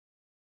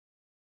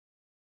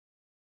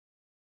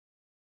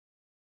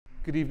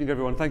Good evening,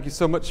 everyone. Thank you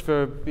so much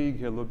for being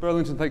here. Lord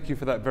Burlington, thank you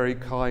for that very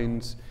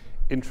kind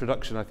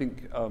introduction. I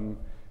think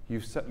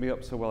you've set me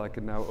up so well I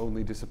can now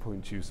only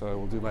disappoint you, so I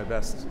will do my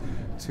best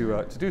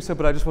to do so.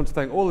 But I just want to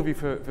thank all of you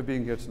for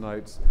being here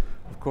tonight.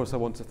 Of course, I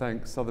want to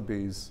thank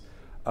Sotheby's.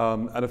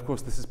 And of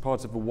course, this is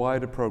part of a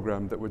wider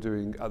program that we're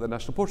doing at the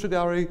National Portrait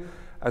Gallery.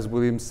 As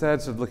William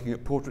said, sort of looking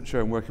at portraiture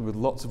and working with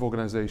lots of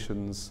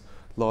organisations,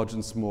 large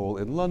and small,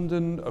 in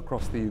London,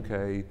 across the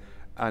UK,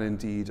 and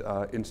indeed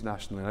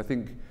internationally. And I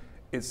think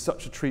it's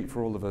such a treat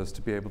for all of us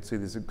to be able to see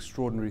these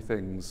extraordinary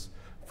things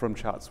from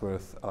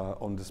Chatsworth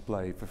on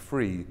display for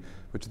free,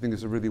 which I think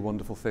is a really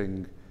wonderful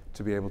thing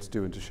to be able to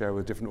do and to share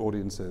with different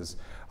audiences.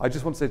 I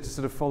just want to say, to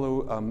sort of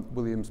follow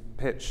William's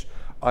pitch,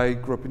 I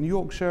grew up in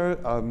Yorkshire.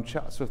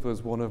 Chatsworth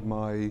was one of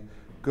my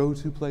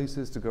go-to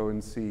places to go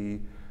and see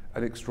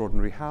an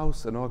extraordinary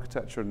house, an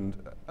architecture, and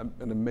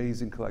an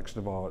amazing collection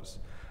of art.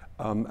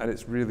 And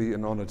it's really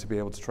an honour to be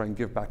able to try and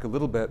give back a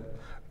little bit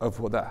of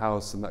what that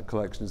house and that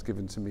collection has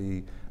given to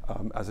me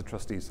as a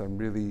trustee. So I'm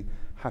really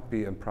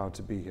happy and proud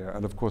to be here.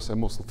 And of course,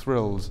 I'm also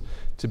thrilled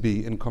to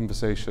be in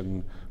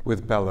conversation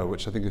with Bella,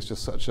 which I think is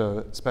just such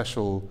a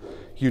special,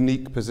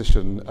 unique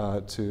position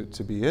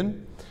to be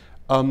in.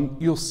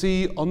 You'll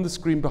see on the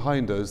screen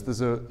behind us,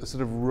 there's a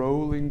sort of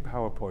rolling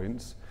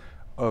PowerPoint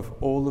of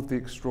all of the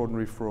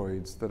extraordinary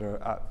Freuds that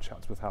are at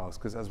Chatsworth House,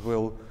 because as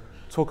we'll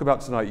talk about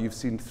tonight, you've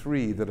seen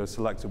 3 that are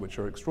selected which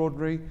are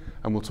extraordinary,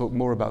 and we'll talk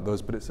more about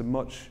those, but it's a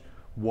much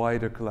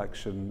wider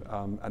collection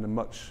and a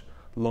much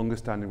longer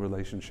standing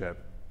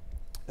relationship.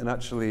 And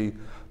actually,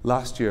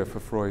 last year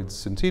for Freud's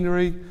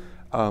centenary,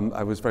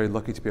 I was very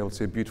lucky to be able to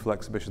see a beautiful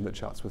exhibition that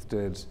Chatsworth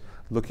did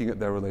looking at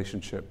their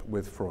relationship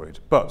with Freud.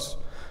 But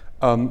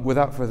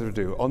without further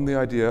ado, on the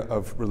idea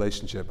of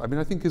relationship, I mean,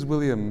 I think as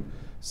William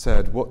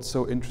said, what's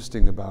so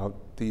interesting about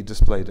the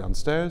display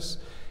downstairs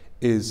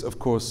is, of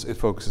course, it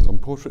focuses on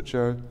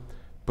portraiture,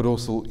 but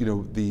also, you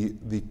know,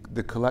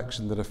 the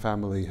collection that a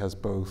family has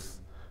both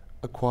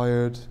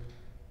acquired,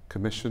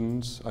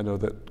 commissioned. I know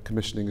that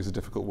commissioning is a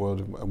difficult word,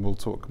 and we'll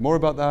talk more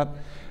about that.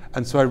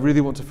 And so I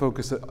really want to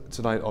focus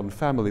tonight on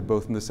family,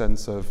 both in the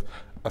sense of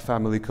a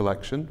family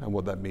collection and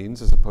what that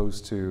means, as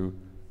opposed to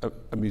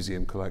a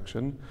museum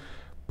collection.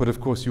 But of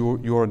course,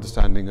 your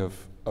understanding of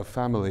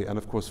family, and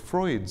of course,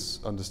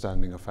 Freud's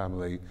understanding of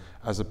family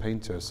as a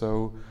painter.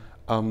 So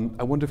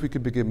I wonder if we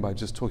could begin by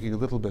just talking a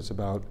little bit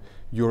about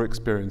your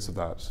experience of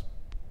that.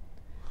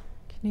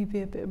 Can you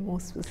be a bit more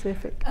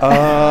specific?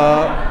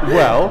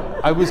 Well,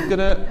 I was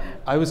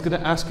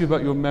gonna ask you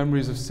about your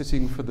memories of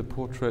sitting for the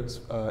portrait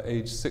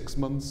age 6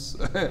 months.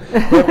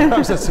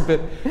 Perhaps that's a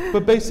bit.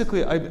 But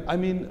basically, I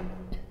mean,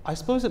 I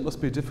suppose it must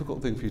be a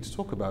difficult thing for you to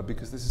talk about,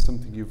 because this is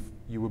something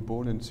you were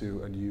born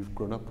into and you've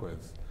grown up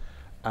with.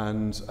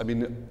 And I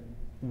mean,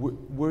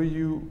 were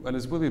you? And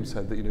as William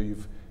said, that, you know,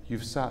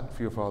 you've sat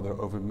for your father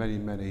over many,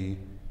 many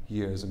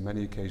years and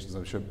many occasions.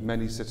 I'm sure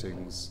many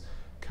sittings,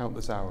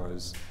 countless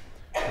hours.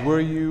 Were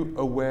you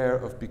aware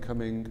of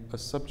becoming a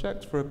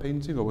subject for a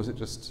painting, or was it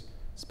just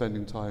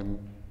spending time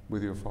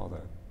with your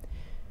father?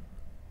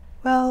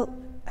 Well,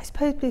 I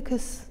suppose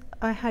because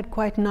I had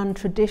quite an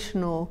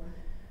untraditional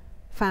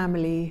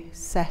family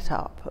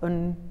setup,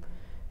 and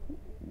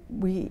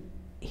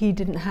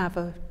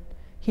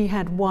he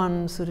had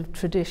one sort of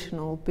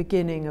traditional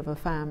beginning of a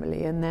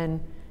family, and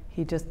then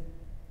he just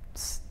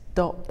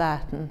stopped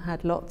that and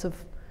had lots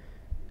of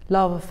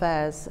love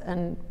affairs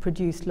and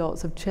produced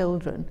lots of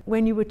children.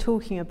 When you were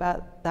talking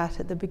about that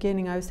at the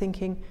beginning, I was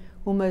thinking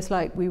almost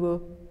like we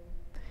were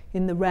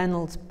in the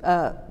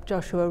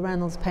Joshua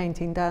Reynolds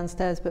painting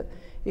downstairs, but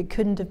it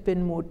couldn't have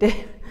been more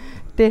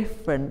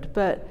different.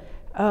 But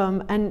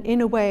and in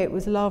a way it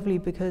was lovely,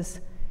 because,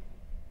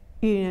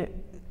 you know,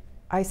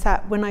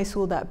 when I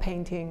saw that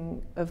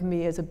painting of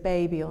me as a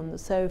baby on the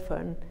sofa,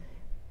 and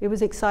it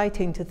was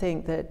exciting to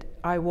think that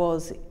I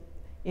was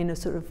in a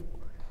sort of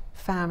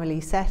family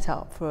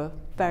setup for a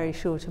very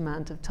short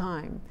amount of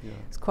time. Yeah.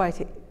 It's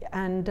quite,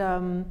 and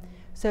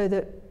so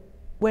that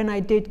when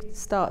I did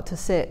start to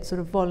sit, sort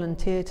of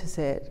volunteer to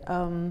sit,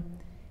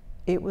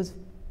 it was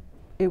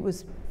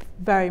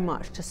very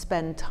much to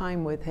spend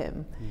time with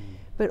him,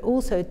 but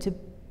also to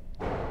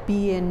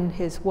be in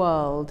his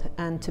world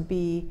and to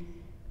be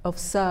of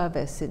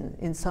service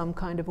in some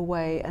kind of a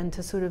way, and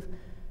to sort of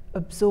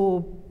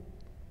absorb,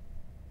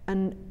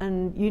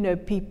 and you know,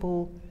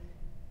 people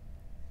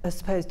are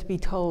supposed to be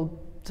told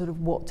sort of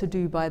what to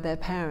do by their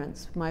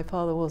parents. My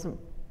father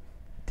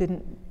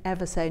didn't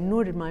ever say,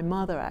 nor did my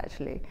mother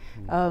actually.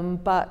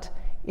 But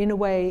in a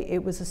way,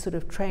 it was a sort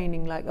of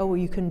training, like, oh, well,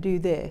 you can do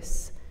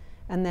this.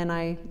 And then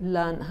I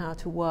learned how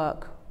to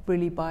work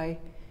really by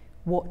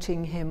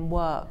watching him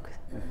work.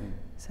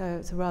 So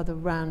it's a rather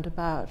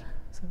roundabout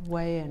sort of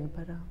way in.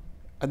 But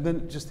and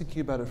then just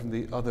thinking about it from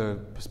the other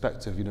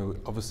perspective, you know,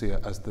 obviously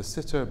as the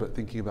sitter, but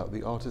thinking about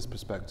the artist's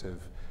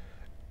perspective,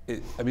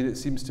 I mean, it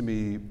seems to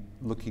me,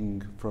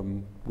 looking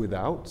from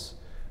without,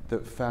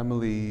 that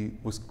family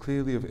was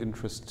clearly of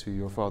interest to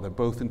your father,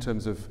 both in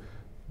terms of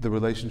the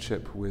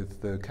relationship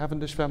with the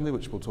Cavendish family,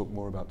 which we'll talk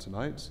more about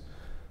tonight,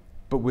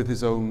 but with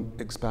his own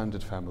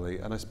expanded family.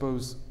 And I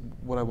suppose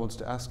what I wanted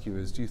to ask you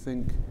is, do you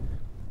think,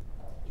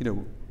 you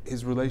know,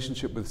 his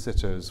relationship with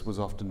sitters was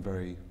often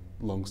very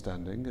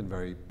long-standing and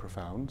very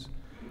profound,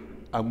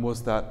 and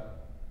was that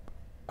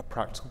a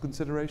practical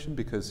consideration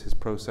because his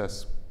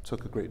process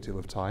took a great deal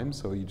of time,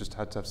 so you just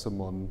had to have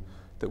someone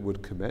that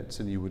would commit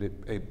and you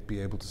would be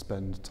able to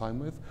spend time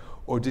with?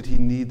 Or did he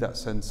need that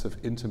sense of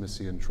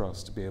intimacy and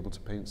trust to be able to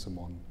paint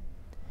someone?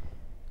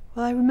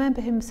 Well, I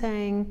remember him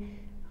saying,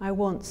 I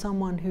want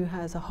someone who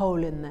has a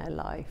hole in their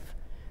life,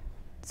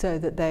 so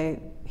that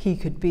he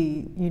could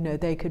be, you know,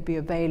 they could be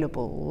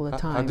available all the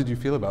time. How did you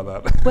feel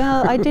about that?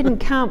 Well, I didn't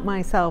count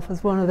myself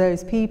as one of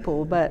those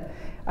people, but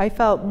I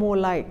felt more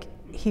like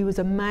he was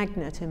a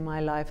magnet in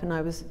my life, and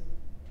I was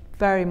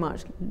very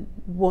much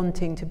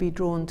wanting to be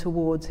drawn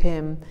towards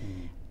him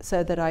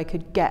so that I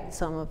could get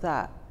some of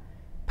that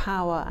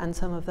power and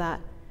some of that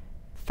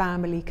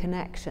family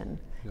connection.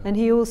 Yeah. And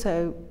he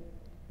also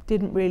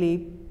didn't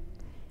really,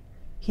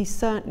 he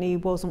certainly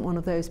wasn't one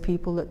of those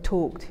people that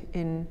talked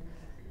in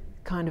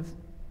kind of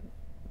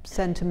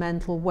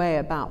sentimental way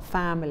about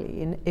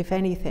family. And if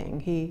anything,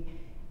 he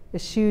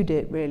eschewed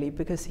it really,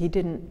 because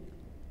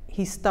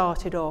he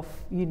started off,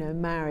 you know,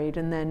 married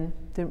and then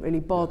didn't really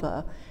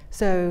bother.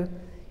 So,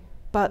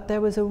 but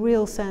there was a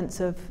real sense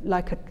of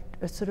like a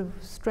sort of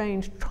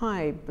strange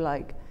tribe,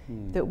 like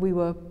that we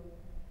were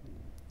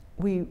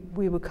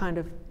kind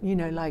of, you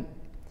know, like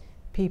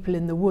people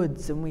in the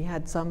woods, and we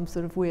had some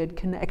sort of weird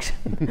connection.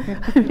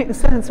 I mean, it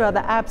sounds rather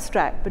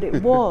abstract, but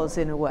it was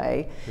in a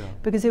way,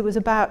 because it was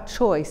about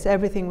choice.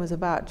 Everything was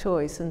about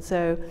choice. And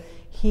so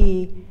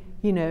he,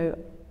 you know,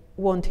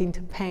 wanting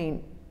to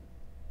paint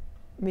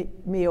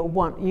me or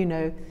want, you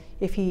know,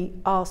 if he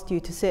asked you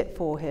to sit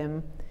for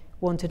him,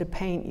 wanted to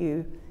paint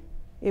you,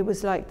 it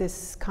was like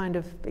this kind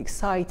of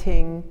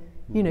exciting,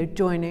 you know,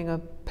 joining a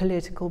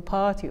political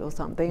party or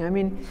something. I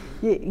mean,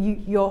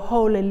 your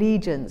whole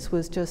allegiance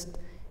was just,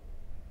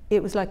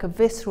 it was like a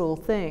visceral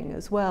thing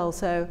as well.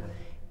 So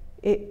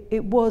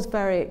it was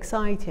very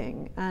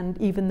exciting.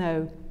 And even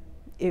though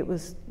it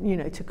was, you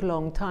know, took a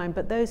long time,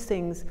 but those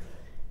things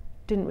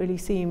didn't really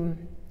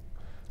seem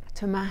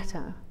to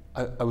matter.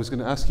 I was going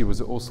to ask you,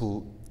 was it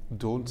also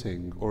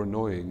daunting or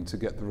annoying to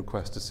get the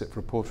request to sit for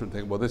a portrait and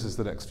think, well, this is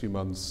the next few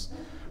months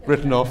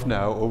written off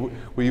now, or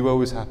were you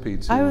always happy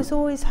to? I was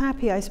always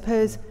happy, I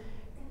suppose,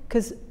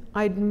 because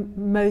I'd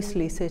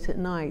mostly sit at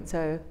night,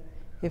 so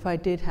if I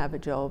did have a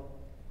job,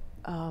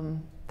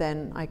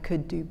 then I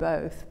could do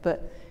both.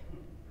 But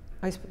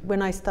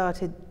when I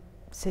started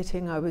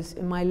sitting, I was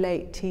in my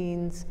late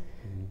teens,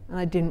 and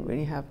I didn't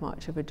really have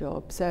much of a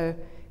job. So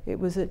that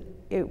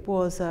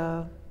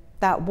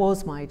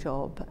was my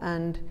job.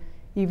 And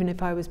even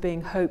if I was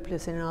being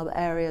hopeless in other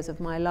areas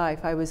of my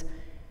life, I was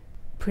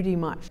pretty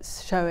much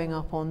showing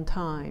up on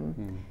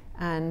time.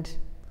 And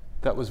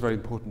that was very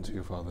important to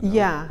your father, no?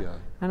 Yeah,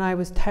 and I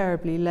was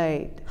terribly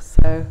late,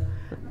 so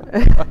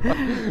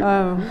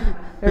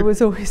it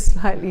was always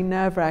slightly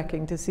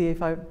nerve-wracking to see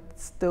if I'd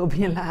still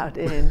be allowed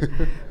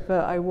in,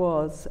 but I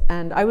was.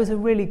 And I was a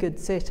really good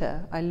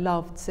sitter. I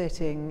loved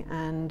sitting.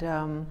 And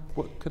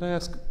can I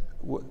ask,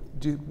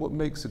 what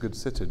makes a good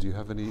sitter? Do you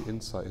have any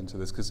insight into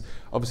this? Because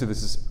obviously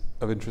this is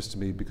of interest to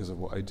me because of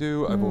what I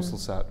do. I've also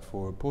sat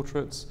for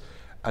portraits,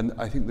 and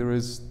I think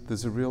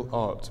there's a real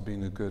art to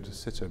being a good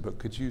sitter. But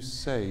could you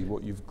say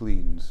what you've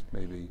gleaned,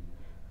 maybe?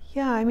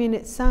 Yeah, I mean,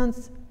 it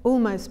sounds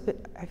almost, but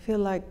I feel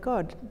like,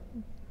 God,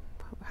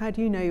 how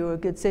do you know you're a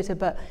good sitter?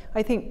 But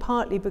I think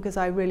partly because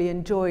I really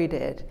enjoyed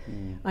it.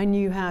 I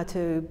knew how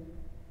to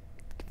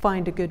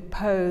find a good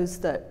pose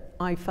that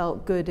I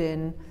felt good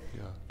in.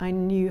 I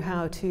knew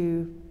how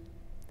to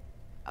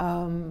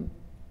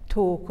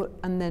talk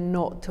and then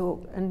not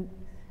talk, and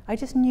I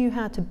just knew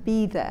how to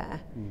be there.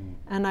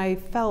 And I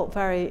felt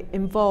very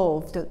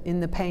involved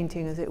in the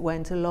painting as it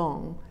went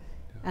along,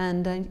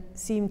 and I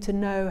seemed to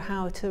know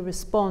how to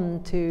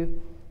respond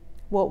to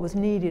what was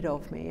needed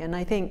of me. And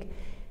I think,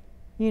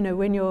 you know,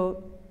 when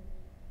you're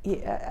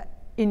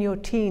in your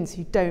teens,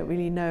 you don't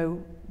really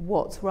know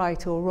what's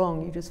right or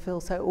wrong. You just feel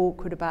so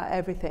awkward about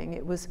everything.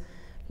 It was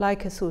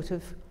like a sort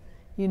of,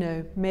 you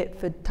know,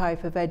 Mitford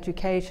type of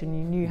education.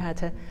 You knew how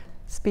to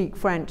speak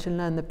French and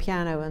learn the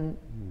piano and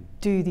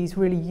do these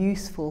really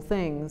useful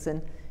things,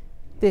 and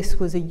this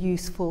was a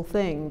useful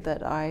thing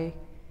that I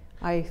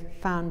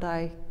found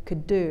I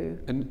could do.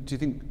 And do you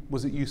think,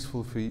 was it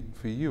useful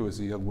for you as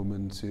a young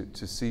woman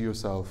to see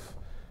yourself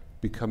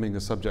becoming a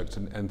subject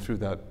and through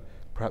that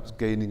perhaps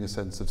gaining a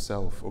sense of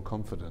self or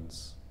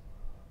confidence?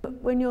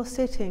 But when you're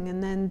sitting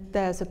and then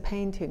there's a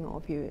painting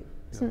of you, it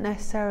isn't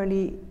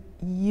necessarily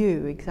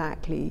you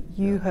exactly.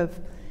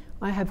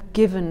 I have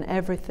given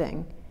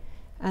everything,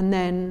 and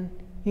then,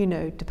 you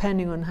know,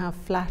 depending on how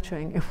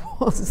flattering it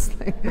was,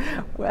 like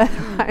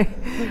whether I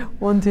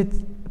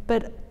wanted,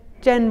 but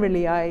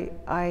generally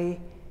I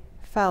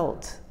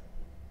felt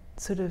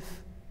sort of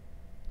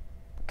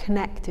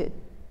connected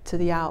to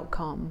the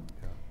outcome.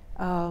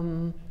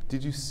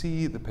 Did you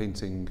see the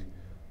painting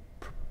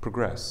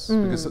progress?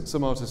 Because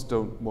some artists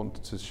don't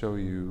want to show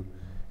you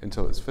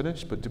until it's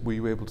finished, but were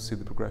you able to see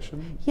the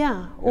progression?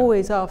 Yeah,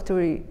 always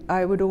after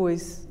I would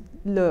always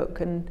look,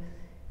 and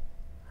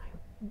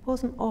it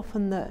wasn't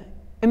often that,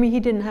 I mean, he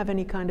didn't have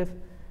any kind of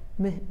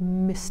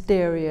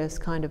mysterious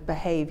kind of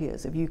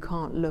behaviours of you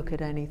can't look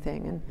at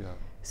anything, and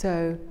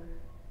so,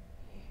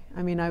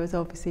 I mean, I was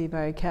obviously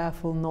very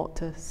careful not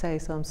to say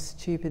some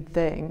stupid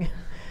thing,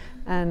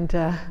 and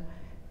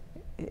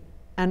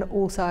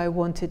also I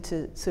wanted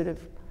to sort of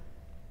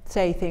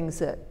say things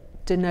that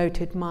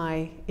denoted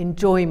my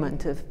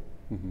enjoyment of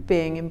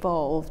being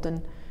involved,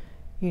 and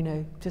you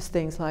know, just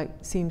things like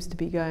seems to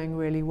be going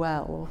really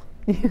well,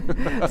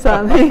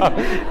 something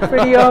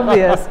pretty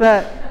obvious,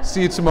 but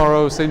see you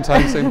tomorrow, same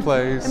time, same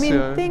place. I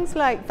mean, things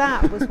like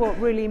that was what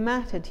really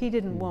mattered. He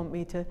didn't want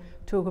me to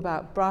talk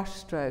about brush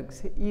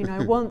strokes. You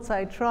know, once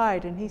I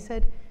tried, and he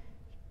said,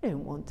 "You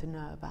don't want to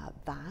know about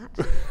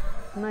that,"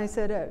 and I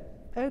said, "Oh,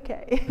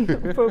 okay."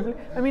 Probably.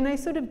 I mean, I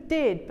sort of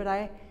did, but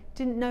I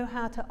didn't know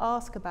how to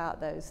ask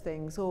about those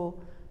things, or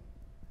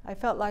I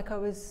felt like I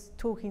was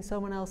talking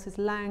someone else's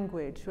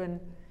language. When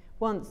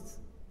once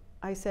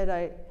I said,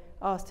 I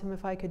asked him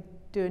if I could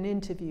do an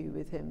interview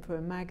with him for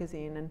a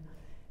magazine, and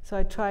so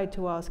I tried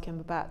to ask him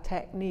about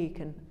technique,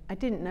 and I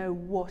didn't know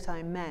what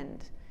I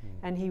meant,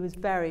 and he was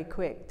very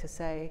quick to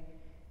say,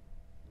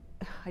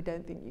 "I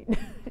don't think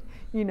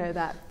you know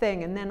that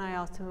thing," and then I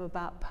asked him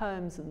about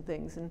poems and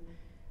things, and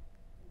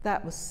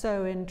that was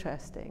so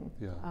interesting.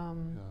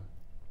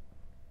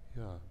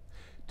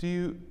 Do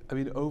you, I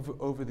mean,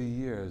 over the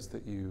years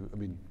that you, I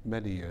mean,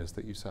 many years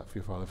that you sat for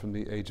your father, from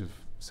the age of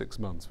 6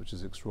 months, which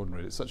is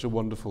extraordinary. It's such a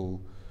wonderful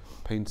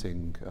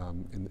painting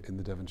in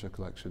the Devonshire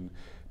collection.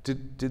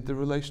 Did the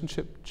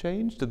relationship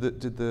change? Did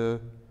the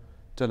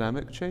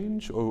dynamic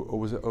change, or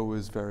was it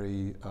always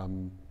very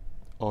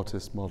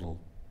artist model,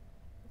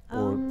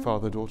 or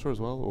father daughter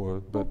as well,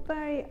 or well,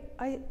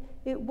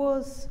 it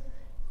was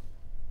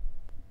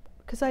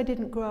because I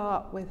didn't grow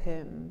up with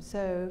him,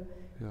 so.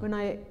 Yeah. When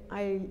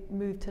I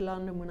moved to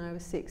London when I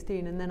was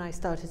 16, and then I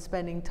started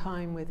spending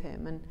time with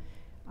him, and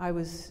I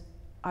was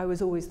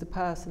always the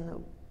person that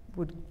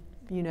would,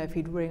 you know, if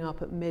he'd ring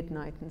up at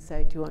midnight and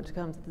say, "Do you want to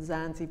come to the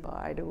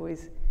Zanzibar?" I'd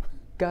always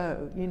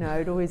go, you know,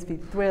 I'd always be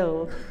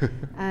thrilled.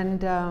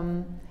 And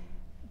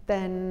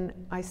then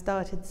I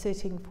started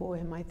sitting for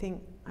him. I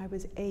think I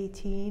was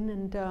 18,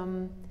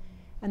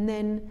 and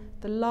then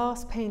the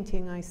last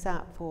painting I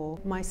sat for,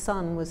 my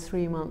son was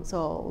 3 months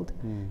old,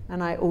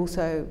 and I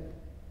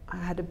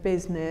had a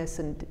business,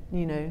 and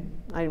you know,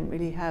 I didn't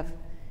really have,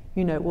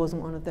 you know, it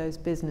wasn't one of those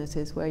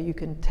businesses where you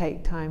can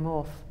take time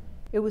off.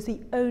 It was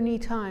the only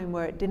time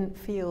where it didn't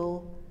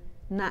feel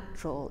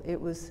natural.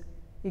 It was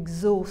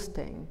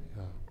exhausting.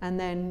 Yeah. And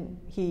then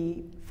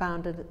he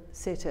found a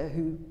sitter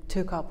who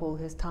took up all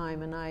his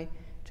time, and I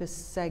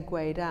just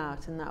segued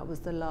out, and that was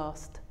the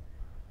last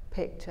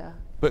picture.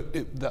 But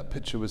that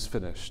picture was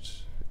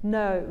finished?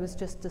 No, it was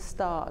just the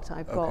start.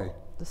 I've got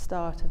the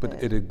start of it.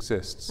 But it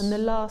exists. And the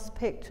last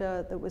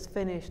picture that was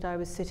finished, I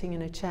was sitting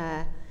in a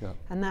chair,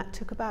 and that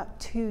took about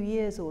 2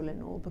 years all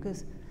in all,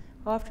 because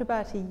after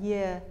about a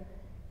year,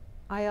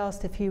 I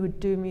asked if he would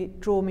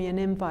draw me an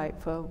invite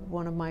for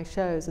one of my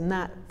shows, and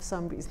that, for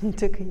some reason,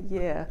 took a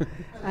year.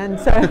 And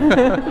so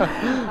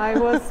I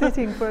was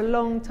sitting for a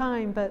long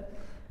time, but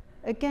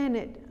again,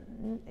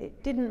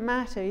 it didn't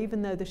matter,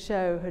 even though the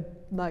show had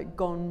like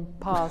gone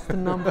past a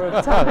number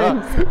of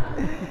times.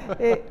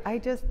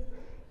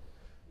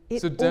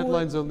 So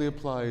deadlines only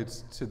applied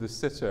to the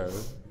sitter,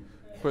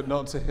 but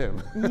not to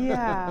him.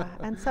 Yeah,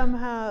 and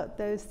somehow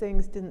those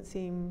things didn't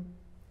seem,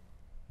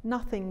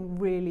 nothing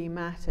really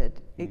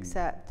mattered,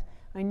 except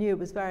I knew it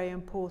was very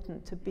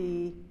important to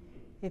be,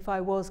 if I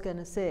was going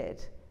to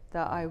sit,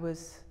 that I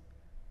was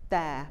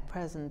there,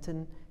 present.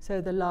 And so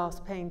the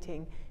last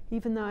painting,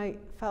 even though I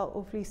felt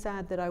awfully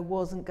sad that I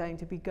wasn't going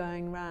to be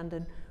going around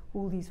and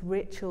all these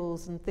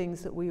rituals and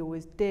things that we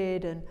always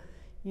did, and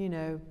you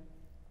know,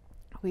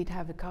 we'd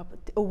have a cup of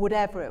or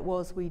whatever it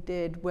was we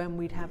did when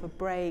we'd have a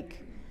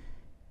break,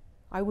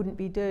 I wouldn't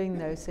be doing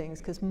those things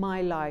because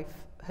my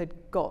life had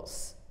got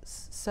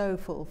so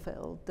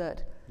fulfilled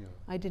that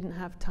I didn't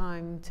have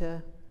time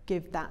to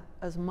give that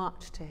as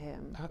much to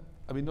him.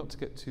 I mean, not to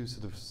get too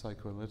sort of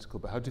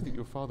psychoanalytical, but how do you think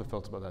your father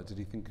felt about that? Did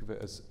he think of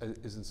it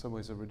as in some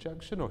ways a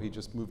rejection, or he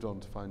just moved on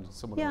to find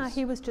someone else? Yeah,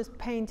 he was just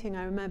painting.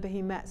 I remember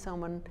he met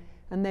someone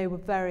and they were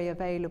very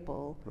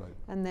available. Right.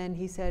 And then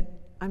he said,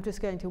 "I'm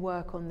just going to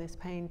work on this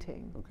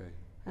painting." Okay.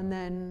 And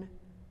then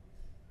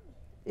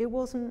it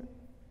wasn't,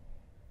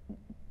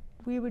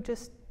 we were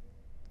just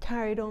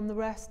carried on the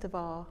rest of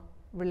our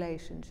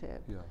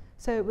relationship. Yeah.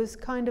 So it was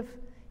kind of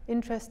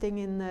interesting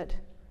in that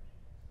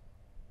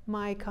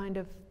my kind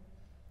of,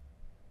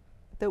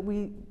 that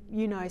we,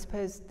 you know, I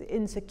suppose the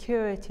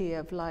insecurity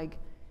of like,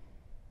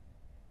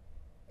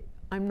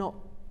 I'm not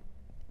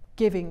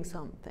giving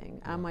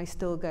something, am I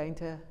still going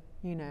to,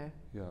 you know,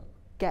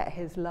 get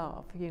his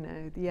love, you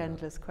know, the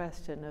endless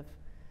question of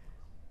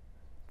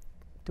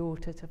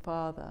daughter to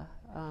father,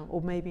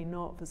 or maybe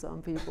not for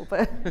some people,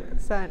 but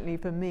certainly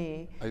for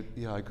me.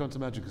 I can't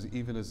imagine, because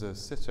even as a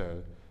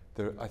sitter,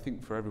 I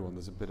think for everyone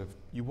there's a bit of,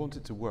 you want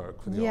it to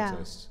work for the Yeah.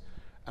 artist,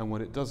 and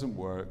when it doesn't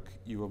work,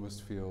 you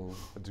almost feel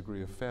a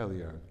degree of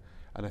failure.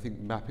 And I think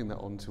mapping that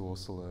onto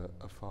also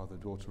a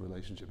father-daughter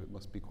relationship, it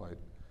must be quite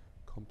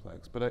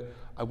complex. But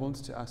I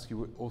wanted to ask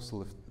you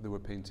also if there were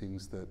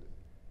paintings that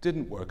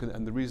didn't work,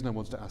 and the reason I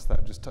wanted to ask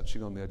that, just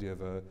touching on the idea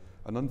of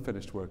an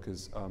unfinished work,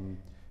 is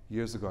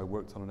years ago I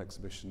worked on an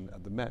exhibition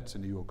at the Met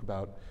in New York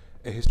about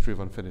a history of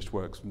unfinished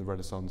works from the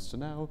Renaissance to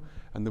now,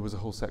 and there was a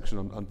whole section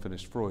on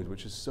unfinished Freud,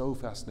 which is so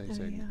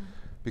fascinating, Oh, yeah.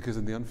 because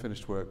in the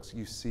unfinished works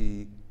you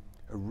see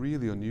a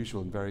really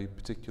unusual and very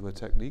particular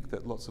technique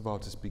that lots of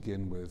artists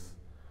begin with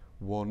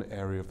one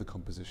area of the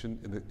composition.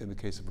 In the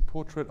case of a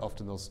portrait,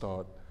 often they'll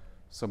start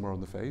somewhere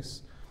on the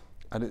face,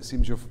 and it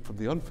seems from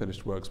the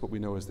unfinished works, what we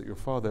know is that your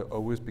father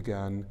always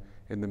began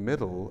in the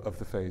middle of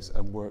the face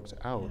and worked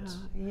out.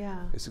 Yeah,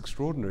 yeah. It's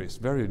extraordinary. It's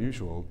very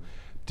unusual.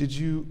 Did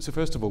you? So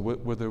first of all,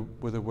 were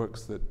there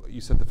works that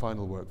you said the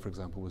final work, for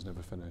example, was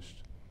never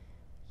finished?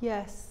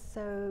 Yes.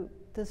 So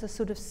there's a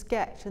sort of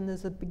sketch and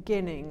there's a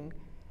beginning,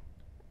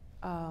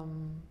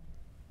 and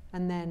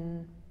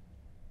then.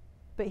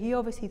 But he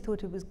obviously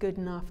thought it was good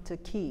enough to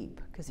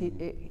keep, because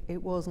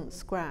it wasn't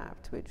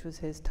scrapped, which was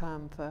his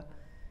term for,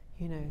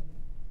 you know,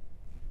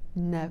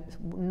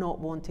 not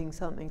wanting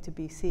something to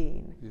be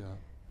seen. Yeah.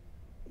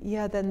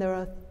 Yeah, then there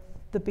are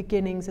the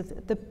beginnings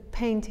of the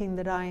painting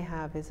that I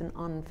have is an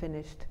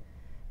unfinished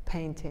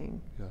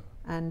painting. Yeah.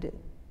 And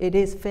it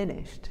is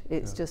finished,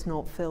 it's Yeah. just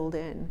not filled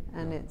in,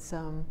 and Yeah. it's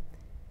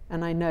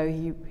and I know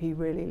he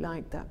really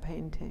liked that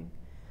painting.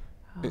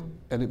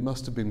 And it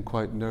must have been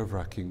quite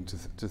nerve-wracking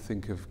to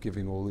think of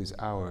giving all these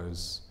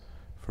hours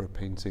for a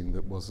painting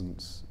that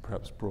wasn't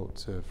perhaps brought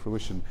to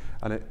fruition.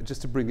 And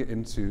just to bring it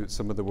into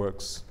some of the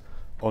works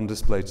on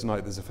display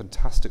tonight, there's a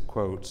fantastic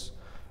quote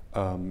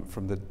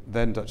from the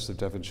then Duchess of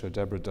Devonshire,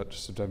 Deborah,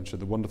 Duchess of Devonshire,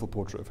 the wonderful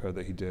portrait of her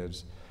that he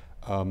did,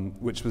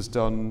 which was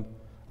done,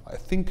 I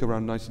think,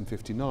 around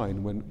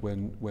 1959,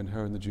 when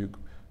her and the Duke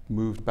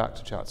moved back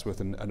to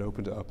Chatsworth and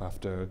opened it up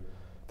after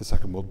the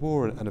Second World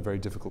War and a very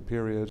difficult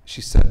period.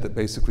 She said that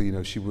basically, you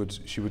know, she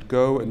would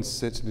go and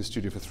sit in the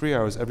studio for 3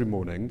 hours every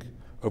morning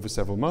over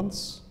several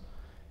months.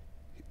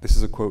 This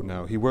is a quote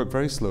now. He worked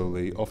very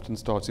slowly, often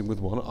starting with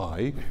one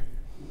eye.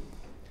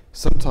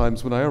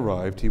 Sometimes when I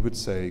arrived, he would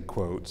say,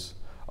 quote,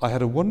 "I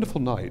had a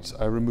wonderful night.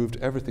 I removed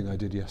everything I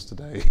did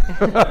yesterday."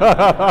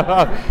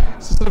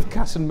 It's a sort of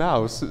cat and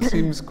mouse. It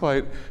seems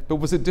quite... But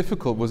was it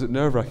difficult? Was it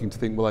nerve-wracking to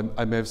think, well,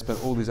 I may have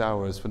spent all these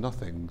hours for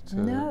nothing?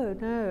 No.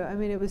 I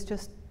mean, it was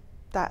just,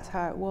 that's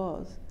how it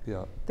was.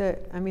 Yeah.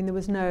 I mean, there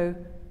was no,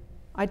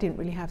 I didn't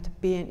really have to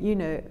be in, you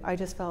know, I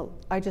just thought,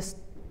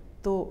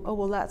 oh,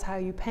 well, that's how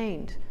you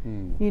paint.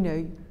 You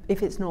know,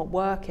 if it's not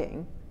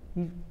working,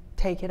 you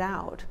take it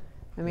out.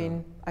 I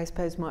mean, I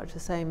suppose much the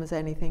same as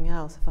anything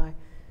else. If I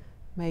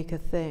make a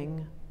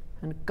thing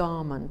and a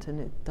garment and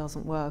it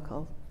doesn't work,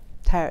 I'll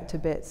tear it to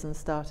bits and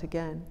start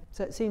again.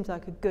 So it seems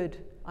like a good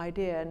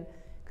idea, and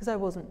because I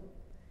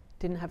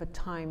didn't have a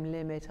time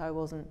limit, I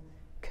wasn't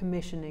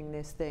commissioning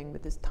this thing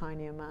with this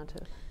tiny amount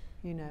of,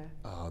 you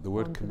know. The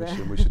word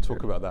commission, we should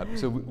talk about that.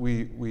 So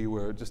we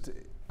were just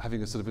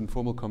having a sort of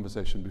informal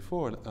conversation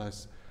before, and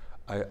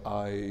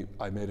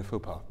I made a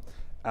faux pas.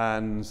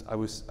 And I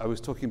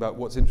was talking about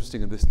what's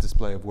interesting in this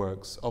display of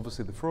works,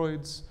 obviously the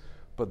Freuds,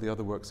 but the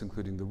other works,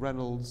 including the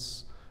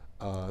Reynolds,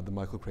 the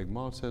Michael Craig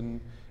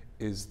Martin,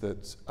 is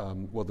that,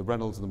 well, the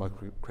Reynolds and the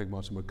Michael Craig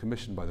Martin were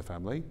commissioned by the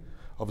family.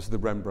 Obviously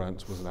the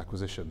Rembrandt was an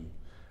acquisition.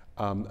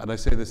 And I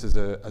say this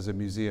as a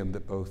museum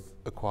that both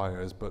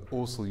acquires, but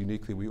also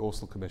uniquely we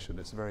also commission.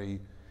 It's a very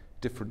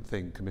different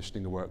thing,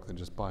 commissioning a work, than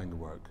just buying the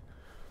work.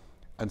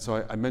 And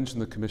so I mentioned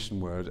the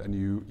commission word, and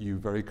you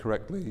very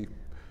correctly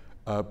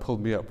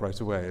pulled me up right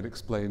away and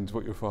explained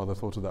what your father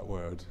thought of that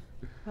word.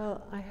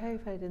 Well, I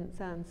hope I didn't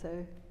sound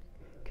so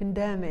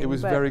condemning. It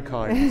was very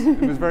kind.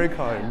 It was very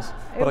kind,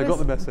 but I got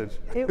the message.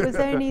 It was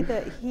only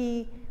that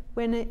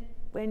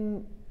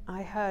when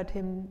I heard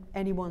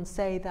anyone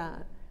say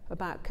that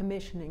about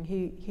commissioning,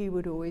 he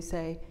would always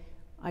say,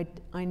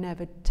 I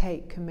never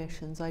take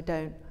commissions, I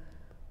don't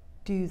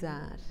do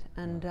that.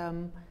 And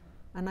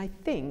I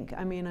think,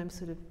 I mean, I'm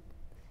sort of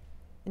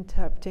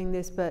interpreting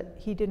this, but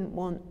he didn't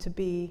want to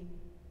be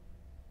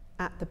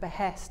at the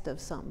behest of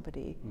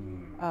somebody.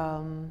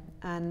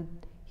 And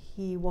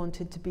he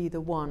wanted to be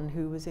the one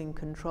who was in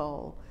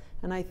control.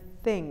 And I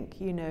think,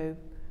 you know,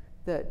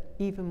 that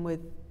even with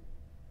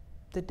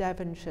the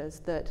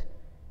Devonshires, that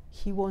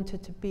he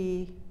wanted to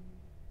be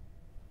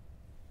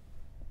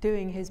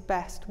doing his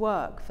best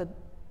work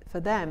for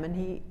them,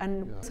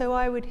 and so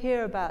I would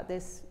hear about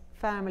this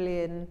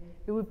family, and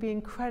it would be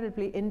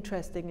incredibly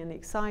interesting and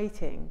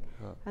exciting.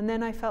 And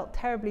then I felt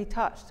terribly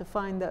touched to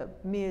find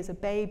that me as a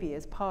baby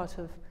is part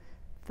of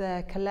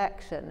their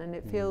collection, and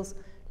it feels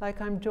like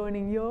I'm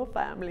joining your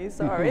family,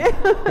 sorry.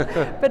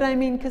 But I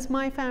mean, because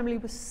my family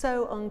was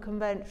so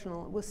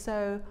unconventional, it was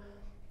so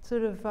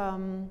sort of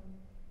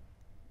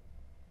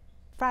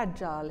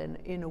fragile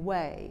in a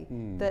way,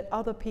 that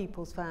other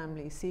people's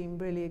families seem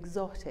really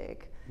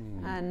exotic.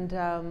 And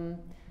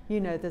you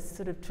know, the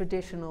sort of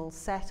traditional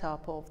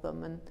setup of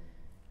them,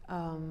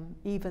 and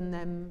even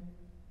them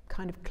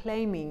kind of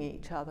claiming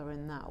each other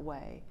in that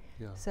way.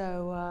 Yeah.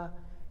 So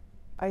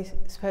I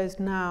suppose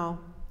now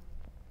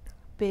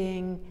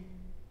being,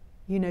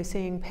 you know,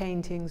 seeing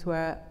paintings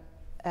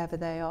wherever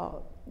they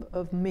are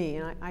of me,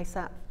 and I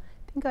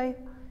think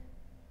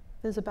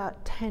there's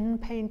about 10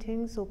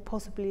 paintings, or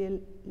possibly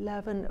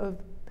 11,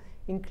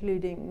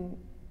 including,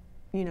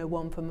 you know,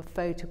 one from a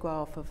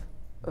photograph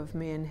of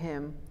me and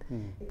him.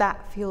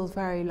 That feels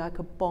very like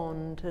a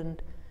bond,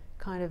 and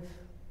kind of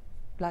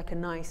like a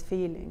nice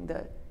feeling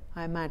that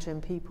I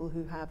imagine people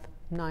who have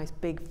nice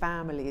big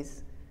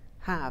families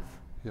have.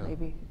 Yeah.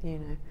 Maybe, you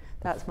know,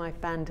 that's my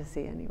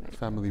fantasy anyway.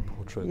 Family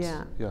portraits.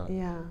 Yeah. Yeah.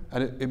 Yeah.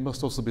 And it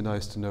must also be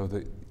nice to know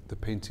that the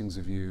paintings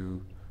of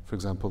you, for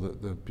example,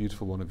 the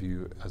beautiful one of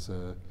you as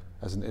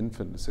an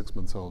infant, 6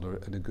 months old, are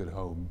in a good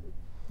home.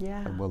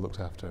 Yeah. And well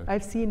looked after.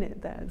 I've seen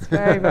it there. It's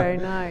very, very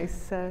nice.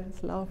 So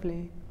it's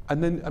lovely.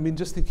 And then, I mean,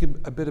 just thinking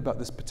a bit about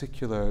this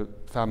particular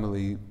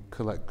family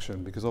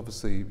collection, because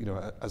obviously, you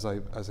know, as I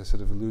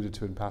sort of alluded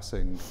to in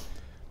passing,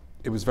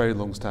 it was very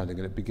long-standing,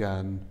 and it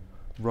began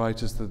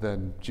right as the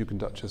then Duke and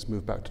Duchess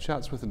moved back to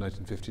Chatsworth in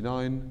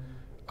 1959.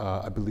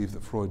 I believe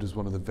that Freud was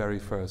one of the very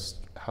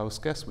first house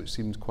guests, which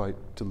seemed quite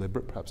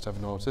deliberate, perhaps to have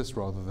an artist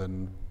rather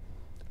than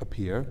a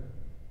peer,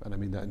 and I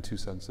mean that in two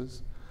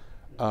senses.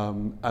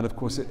 And of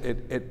course,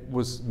 it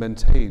was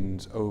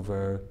maintained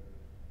over,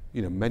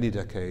 you know, many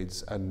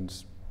decades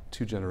and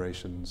 2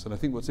 generations. And I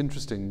think what's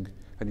interesting,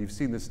 and you've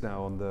seen this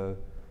now on the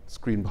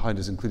screen behind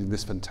us, including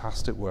this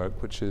fantastic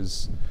work, which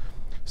is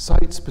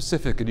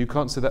site-specific, and you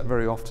can't say that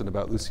very often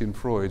about Lucian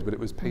Freud, but it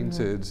was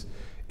painted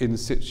in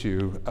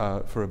situ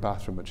for a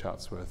bathroom at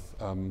Chatsworth,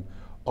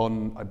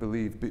 I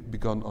believe,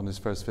 begun on his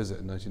first visit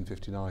in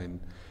 1959.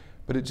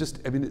 But it just,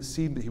 I mean, it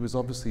seemed that he was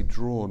obviously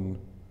drawn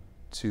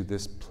to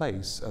this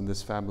place and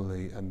this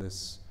family and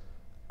this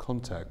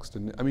context.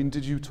 And I mean,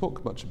 did you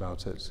talk much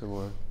about it?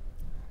 Or?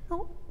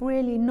 Not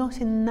really,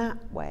 not in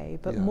that way,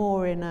 but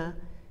more in a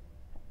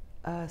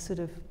sort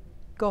of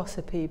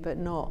gossipy, but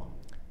not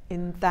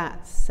in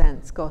that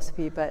sense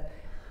gossipy, but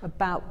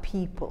about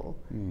people.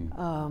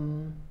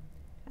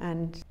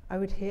 And I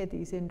would hear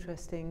these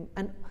interesting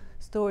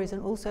stories,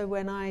 and also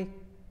when I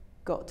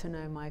got to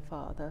know my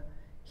father,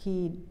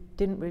 he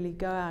didn't really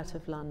go out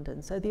of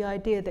London, so the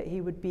idea that he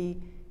would be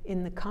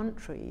in the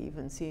country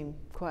even seemed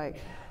quite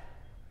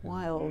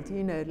wild,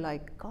 you know,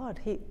 like, God,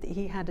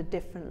 he had a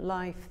different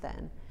life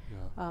then.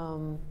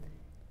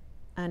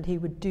 And he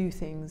would do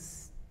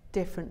things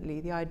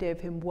differently. The idea of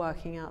him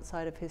working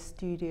outside of his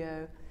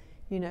studio,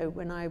 you know,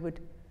 when I would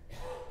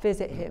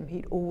visit him,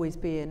 he'd always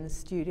be in the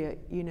studio.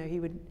 You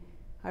know,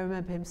 I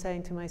remember him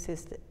saying to my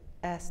sister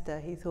Esther,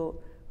 he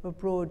thought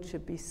abroad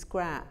should be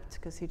scrapped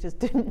because he just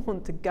didn't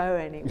want to go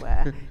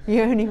anywhere.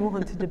 He only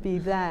wanted to be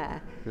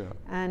there.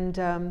 And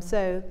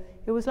so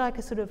it was like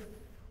a sort of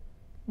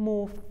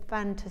more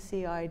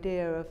fantasy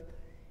idea of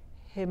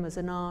him as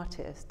an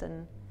artist,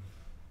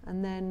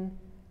 and then,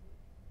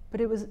 but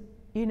it was,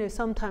 you know,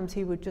 sometimes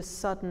he would just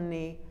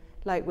suddenly,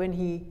 like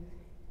when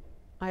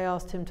I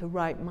asked him to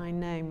write my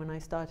name when I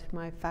started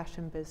my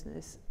fashion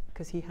business,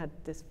 because he had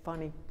this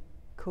funny,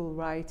 cool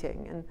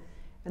writing,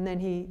 and then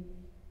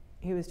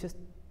he was just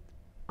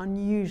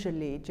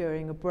unusually,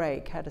 during a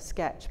break, had a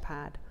sketch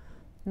pad,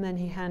 and then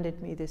he handed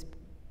me this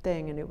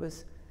thing, and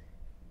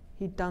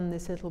he'd done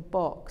this little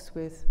box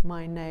with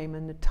my name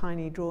and the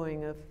tiny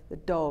drawing of the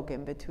dog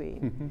in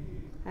between.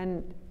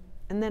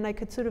 And then I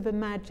could sort of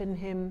imagine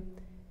him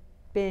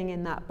being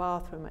in that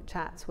bathroom at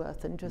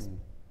Chatsworth and just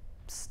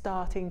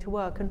starting to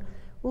work. And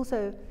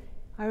also,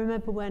 I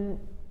remember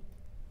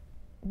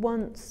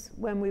once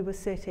when we were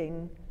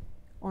sitting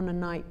on a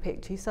night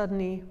picture, he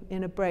suddenly,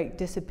 in a break,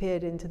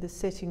 disappeared into the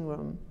sitting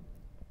room,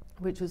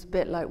 which was a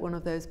bit like one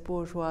of those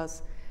bourgeois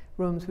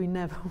rooms we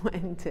never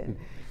went in,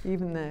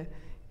 even though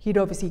he'd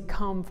obviously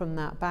come from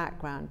that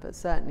background, but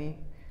certainly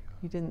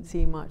you didn't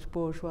see much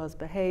bourgeois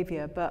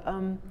behaviour. But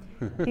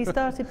he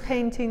started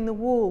painting the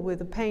wall with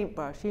a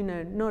paintbrush, you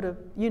know, not a,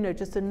 you know,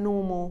 just a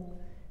normal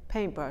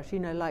paintbrush, you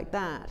know, like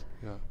that.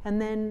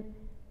 And then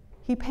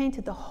he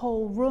painted the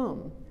whole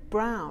room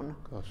brown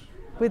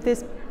with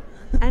this,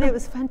 and it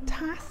was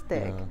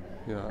fantastic.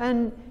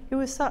 And it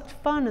was such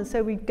fun, and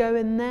so we'd go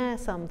in there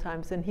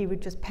sometimes and he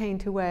would just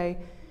paint away,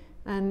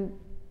 and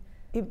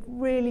it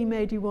really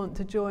made you want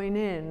to join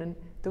in. And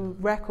the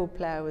record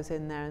player was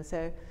in there, and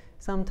so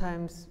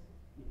sometimes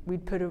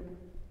we'd put a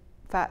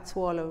Fat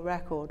Swallow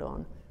record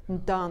on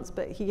and dance,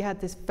 but he had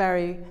this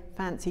very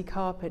fancy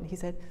carpet, and he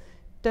said,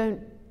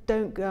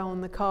 don't go on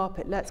the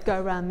carpet, let's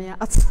go around the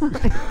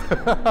outside.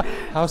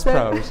 House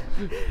proud.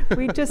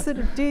 We'd just sort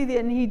of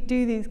and he'd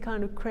do these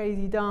kind of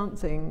crazy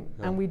dancing,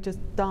 and we'd just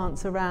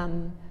dance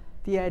around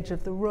the edge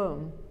of the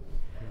room.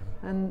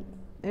 And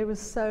it was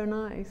so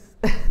nice.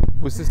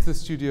 Was this the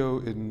studio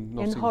in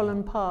Nottingham? In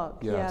Holland Park,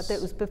 yes.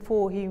 That was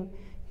before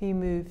he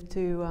moved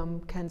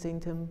to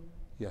Kensington.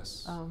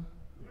 Yes.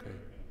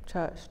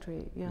 Church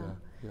Street,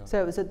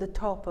 So it was at the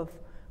top of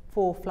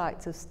 4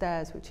 flights of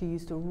stairs, which he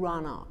used to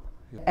run up.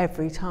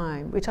 every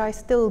time, which I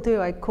still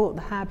do. I caught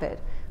the habit.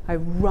 I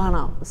run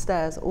up the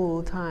stairs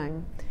all the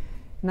time.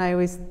 And I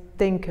always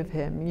think of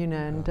him, you know,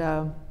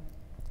 and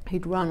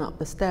he'd run up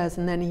the stairs,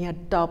 and then he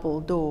had double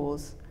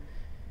doors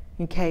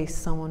in case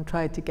someone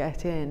tried to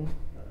get in.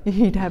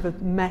 He'd have a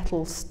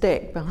metal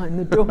stick behind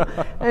the door.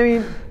 I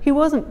mean, he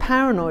wasn't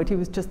paranoid, he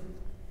was just,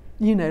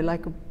 you know,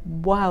 like a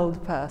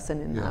wild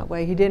person in that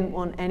way. He didn't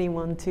want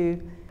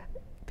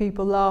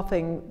people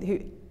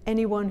laughing,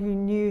 anyone who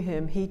knew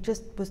him, he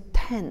just was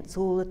tense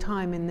all the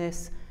time in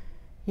this,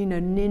 you know,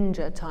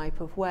 ninja type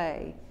of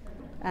way.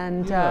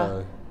 And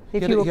I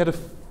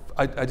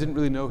didn't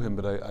really know him,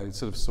 but I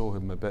sort of saw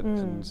him a bit,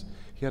 and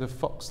he had a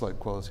fox-like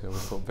quality. I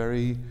always thought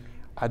very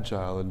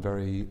agile and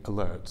very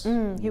alert.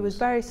 He was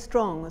very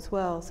strong as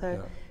well.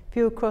 So if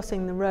you were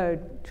crossing the road,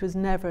 which was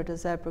never at a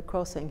zebra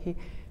crossing, he'd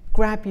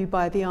grab you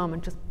by the arm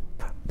and just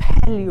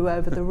propel you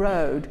over the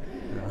road,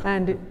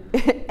 and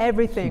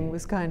everything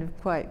was kind of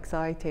quite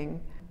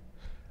exciting.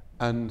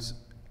 And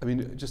I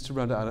mean, just to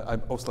round out, I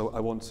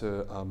want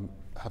to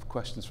have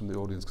questions from the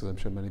audience, because I'm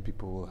sure many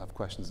people will have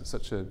questions. It's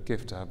such a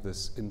gift to have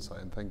this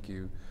insight, and thank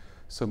you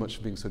so much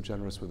for being so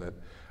generous with it.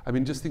 I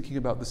mean, just thinking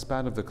about the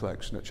span of the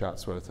collection at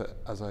Chatsworth,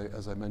 as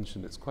I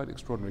mentioned, it's quite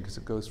extraordinary because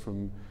it goes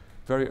from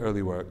very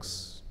early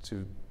works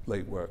to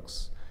late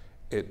works.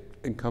 It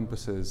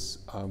encompasses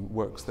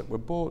works that were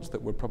bought,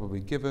 that were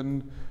probably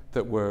given,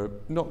 that were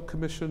not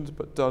commissioned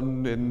but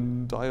done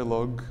in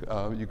dialogue,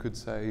 you could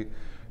say.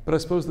 But I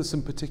suppose there's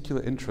some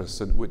particular interests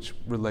which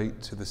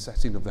relate to the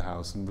setting of the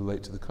house and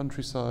relate to the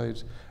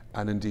countryside,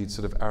 and indeed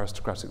sort of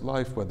aristocratic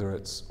life, whether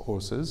it's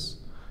horses,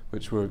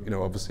 which were, you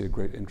know, obviously a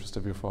great interest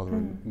of your father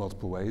in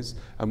multiple ways.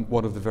 And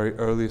one of the very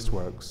earliest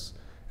works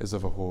is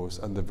of a horse,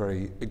 and the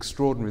very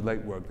extraordinary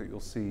late work that you'll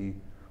see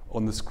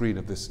on the screen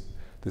of this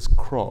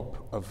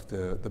crop of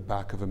the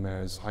back of a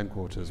mare's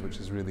hindquarters, which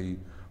is really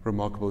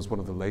remarkable, as one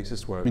of the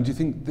latest works. I mean, do you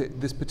think that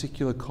this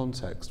particular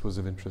context was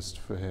of interest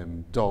for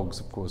him? Dogs,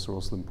 of course, are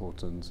also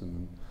important,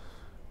 and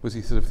was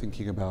he sort of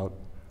thinking about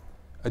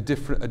a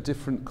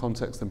different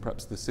context than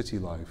perhaps the city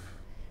life?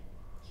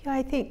 Yeah,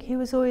 I think he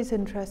was always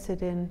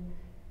interested in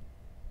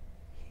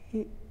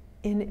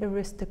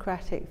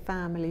aristocratic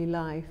family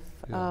life.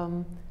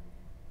 I'm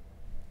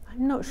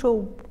not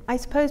sure, I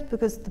suppose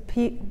because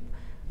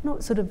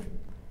not sort of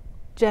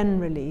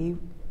generally,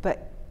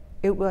 but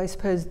it was, I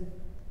suppose,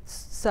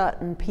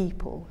 certain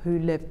people who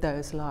lived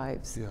those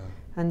lives. Yeah.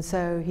 And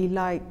so he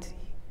liked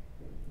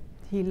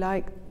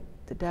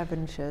the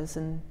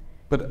Devonshires.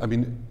 But I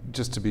mean,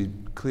 just to be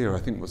clear, I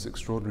think what's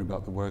extraordinary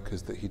about the work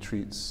is that he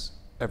treats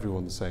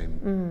everyone the same.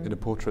 In a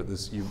portrait,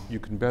 you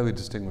can barely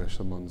distinguish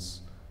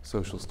someone's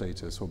social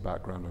status or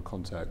background or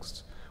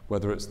context,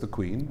 whether it's the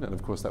Queen, and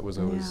of course that was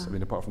always, I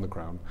mean, apart from the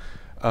crown.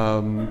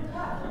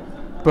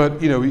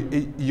 But, you know,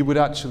 you would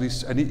actually,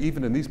 and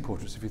even in these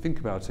portraits, if you think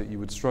about it, you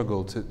would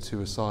struggle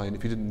to assign,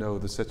 if you didn't know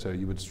the sitter,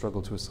 you would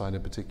struggle to assign a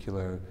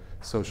particular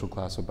social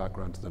class or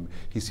background to them.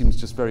 He seems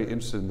just very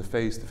interested in the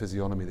face, the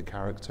physiognomy, the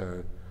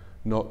character,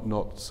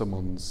 not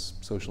someone's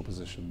social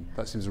position.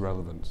 That seems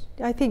irrelevant.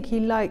 I think he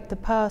liked the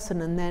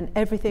person, and then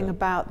everything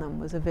about them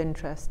was of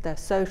interest. Their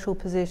social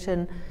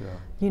position,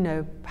 you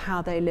know,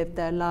 how they lived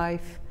their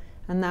life,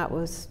 and that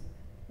was,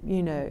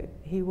 you know,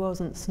 he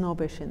wasn't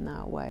snobbish in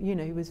that way. You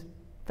know, he was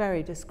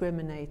very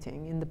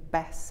discriminating in the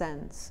best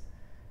sense.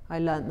 I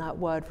learnt that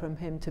word from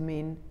him to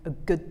mean a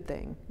good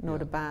thing,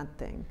 not a bad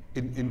thing.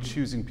 In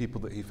choosing people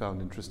that he found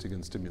interesting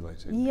and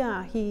stimulating.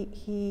 Yeah,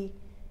 he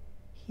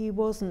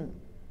wasn't.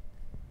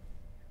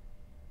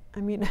 I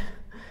mean,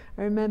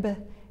 I remember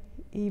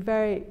he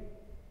very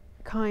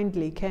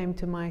kindly came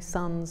to my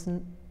son's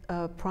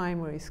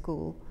primary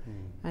school.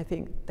 I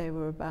think they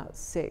were about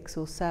 6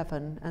 or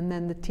 7, and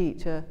then the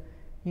teacher,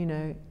 you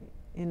know,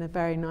 in a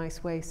very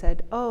nice way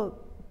said, "Oh,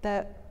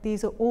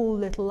 these are all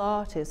little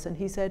artists," and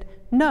he said,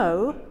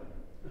 "No."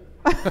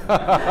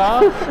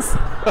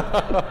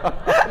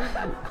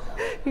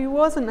 He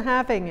wasn't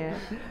having it,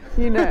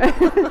 you know.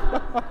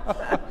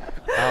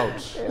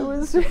 Ouch. It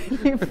was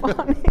really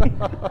funny.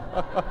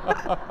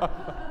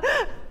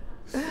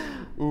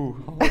 Ooh,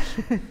 harsh.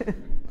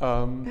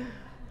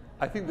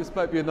 I think this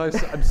might be a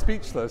nice, I'm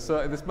speechless,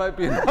 so this might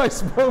be a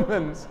nice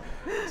moment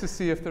to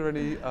see if there are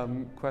any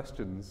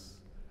questions.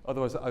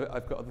 Otherwise,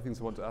 I've got other things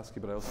I want to ask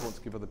you, but I also want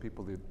to give other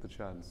people the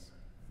chance.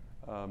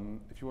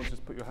 If you want to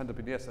just put your hand up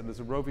in yes, and there's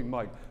a roving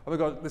mic. Oh my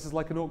God, this is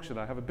like an auction.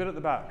 I have a bit at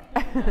the back.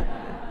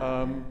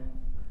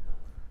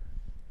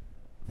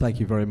 Thank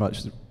you very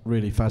much.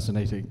 Really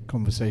fascinating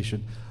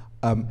conversation.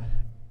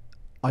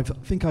 I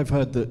think I've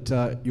heard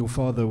that your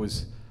father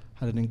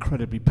had an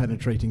incredibly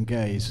penetrating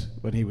gaze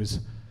when he was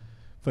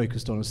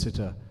focused on a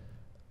sitter.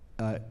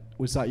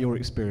 Was that your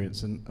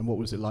experience, and what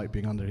was it like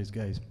being under his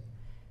gaze?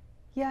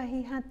 Yeah,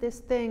 he had this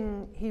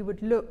thing, he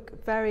would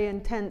look very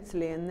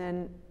intensely and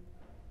then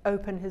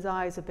open his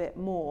eyes a bit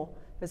more,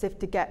 as if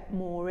to get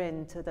more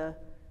into the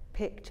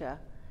picture.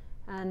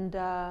 And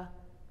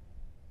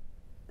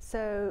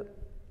so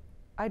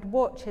I'd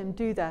watch him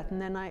do that,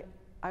 and then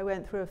I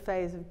went through a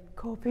phase of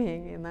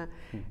copying in that.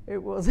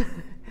 It was it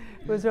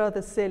was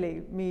rather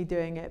silly, me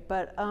doing it,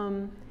 but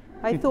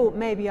I thought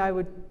maybe I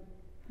would,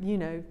 you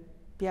know,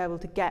 be able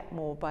to get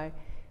more by,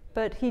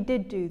 but he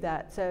did do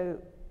that. So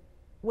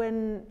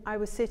when I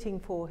was sitting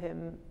for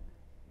him,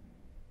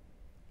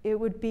 it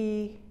would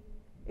be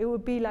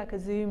like a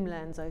zoom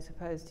lens, I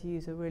suppose, to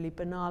use a really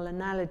banal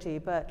analogy,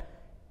 but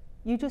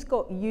you just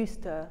got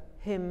used to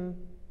him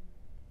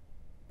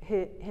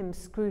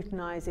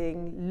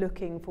scrutinizing,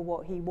 looking for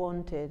what he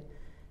wanted,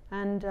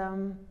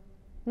 and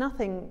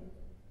nothing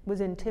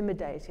was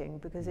intimidating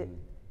because it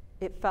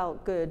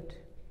felt good.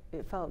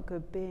 It felt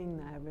good being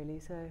there, really.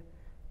 So,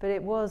 but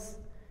it was,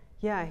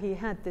 yeah, he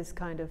had this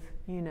kind of,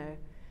 you know,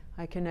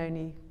 I can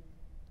only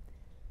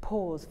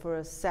pause for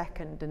a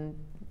second and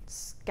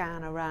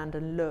scan around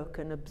and look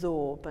and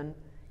absorb, and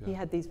he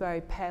had these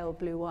very pale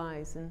blue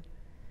eyes, and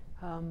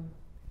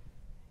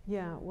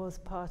yeah, it was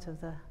part of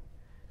the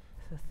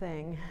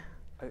thing.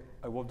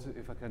 I want to,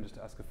 if I can, just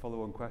ask a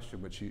follow-on question,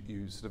 which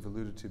you sort of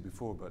alluded to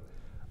before, but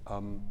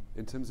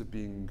in terms of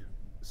being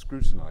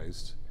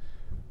scrutinized,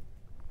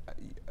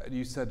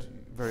 you said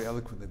very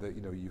eloquently that,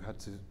 you know, you had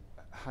to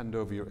hand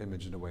over your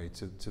image in a way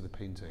to the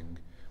painting,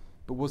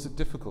 but was it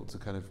difficult to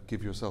kind of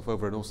give yourself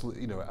over? And also,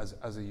 you know,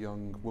 as a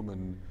young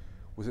woman,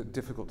 was it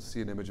difficult to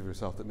see an image of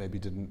yourself that maybe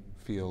didn't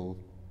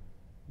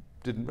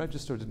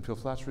register, didn't feel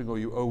flattering, or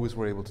you always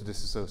were able to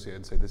disassociate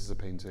and say, this is a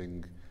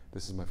painting,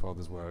 this is my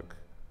father's work?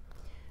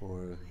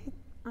 Or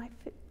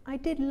I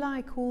did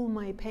like all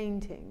my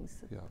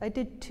paintings. Yeah. I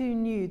did 2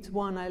 nudes,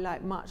 one I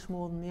liked much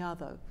more than the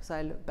other because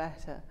I look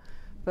better.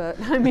 But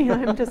I mean,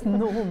 I'm just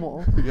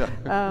normal.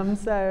 Yeah.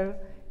 So,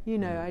 you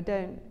know, I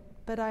don't,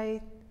 but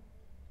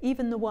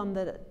even the one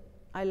that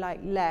I like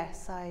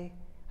less, I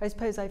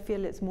suppose I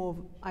feel it's more,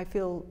 I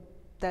feel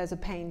there's a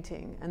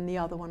painting, and the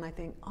other one I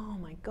think, oh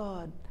my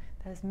God,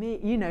 there's me,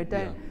 you know,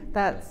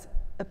 that's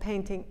a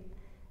painting,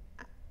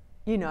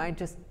 you know, I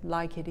just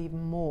like it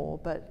even more,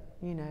 but,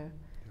 you know,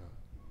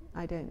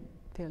 I don't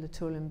feel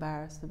at all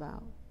embarrassed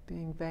about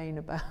being vain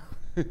about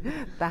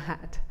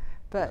that.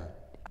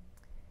 But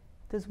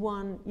there's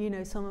one, you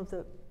know, some of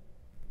the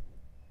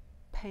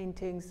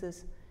paintings,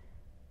 there's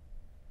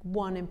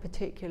one in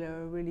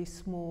particular, a really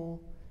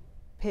small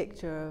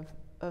picture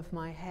of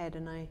my head,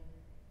 and I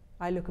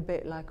look a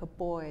bit like a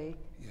boy.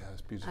 Yeah,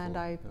 it's beautiful. And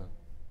I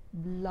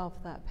love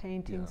that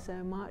painting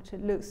so much.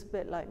 It looks a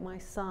bit like my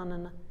son,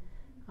 and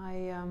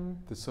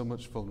there's so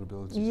much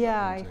vulnerability to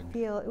yeah, that painting. I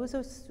feel it was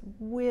a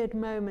weird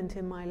moment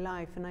in my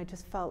life, and I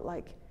just felt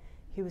like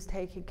he was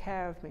taking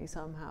care of me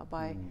somehow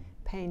by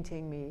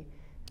painting me.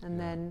 And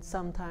then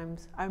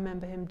sometimes I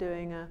remember him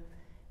doing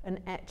an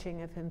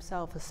etching of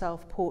himself, a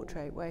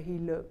self-portrait, where he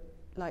looked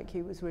like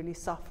he was really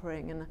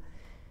suffering,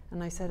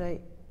 and I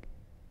said,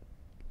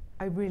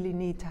 I really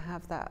need to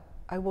have that.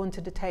 I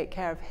wanted to take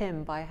care of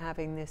him by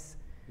having this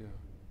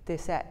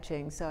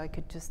etching, so I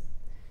could just,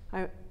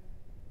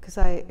 because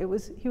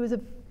he was a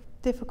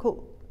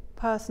difficult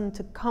person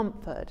to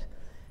comfort,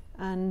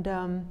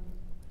 and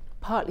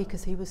partly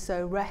because he was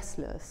so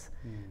restless.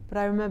 But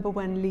I remember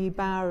when Lee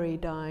Bowery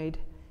died,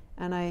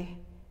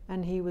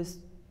 and he was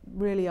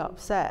really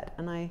upset,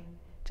 and I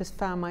just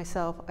found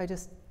myself, I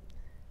just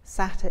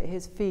sat at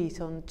his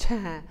feet on a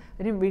chair.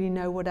 I didn't really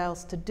know what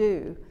else to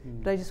do,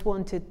 but I just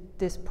wanted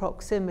this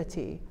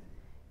proximity,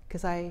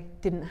 because I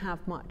didn't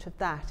have much of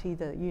that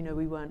either. You know,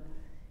 we weren't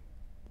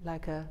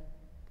like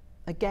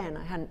again,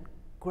 I hadn't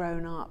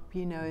grown up,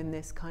 you know, in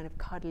this kind of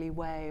cuddly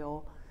way,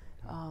 or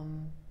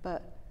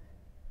but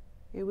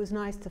it was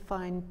nice to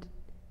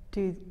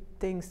do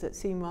things that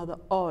seem rather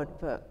odd,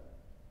 but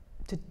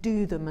to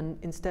do them and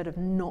instead of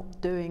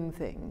not doing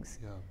things.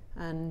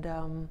 And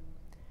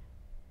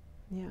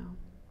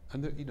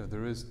and there, you know,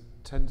 there is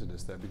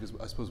tenderness there, because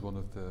I suppose one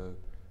of the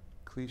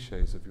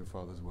cliches of your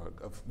father's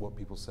work, of what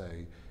people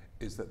say,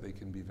 is that they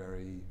can be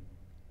very,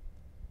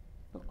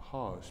 not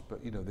harsh,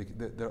 but, you know,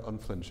 they're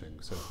unflinching,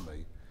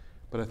 certainly.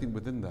 But I think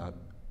within that,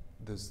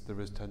 there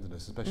is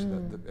tenderness, especially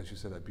that, as you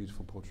said, that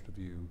beautiful portrait of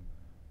you.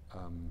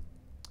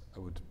 I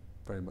would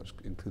very much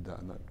include that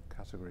in that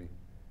category.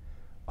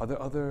 Are there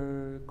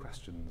other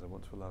questions? I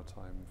want to allow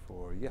time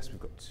for, yes, we've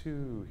got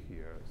 2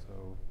 here,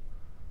 so.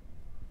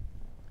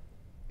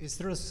 Is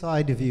there a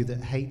side of you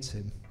that hates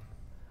him?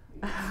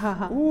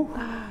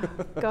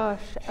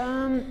 Gosh,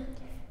 I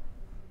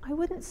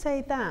wouldn't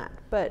say that,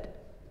 but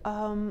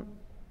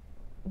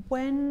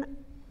when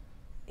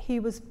he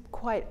was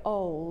quite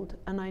old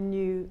and I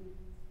knew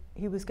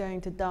he was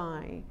going to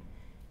die,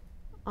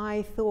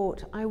 I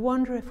thought, I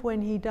wonder if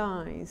when he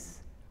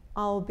dies,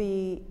 I'll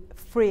be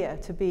freer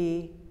to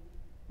be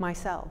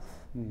myself.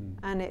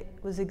 And it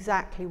was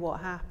exactly what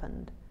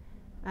happened.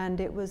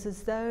 And it was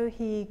as though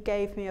he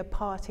gave me a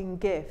parting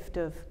gift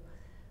of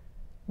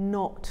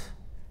not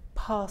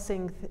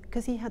passing,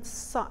 because he had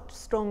such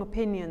strong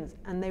opinions,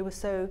 and they were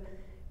so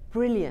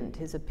brilliant,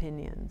 his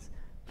opinions,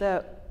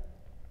 that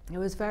it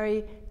was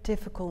very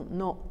difficult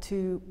not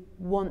to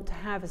want to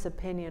have his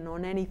opinion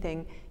on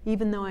anything,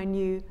 even though I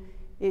knew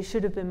it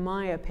should have been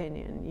my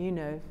opinion, you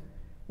know.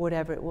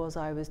 whatever it was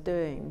I was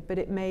doing, but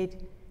it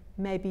made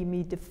maybe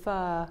me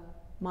defer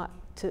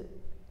to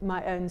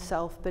my own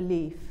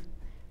self-belief.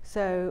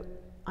 So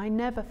I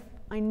never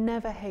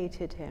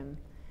hated him.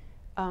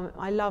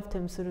 I loved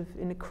him sort of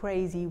in a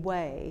crazy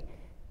way,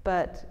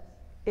 but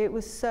it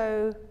was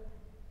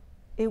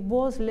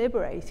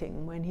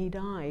liberating when he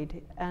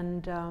died,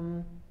 and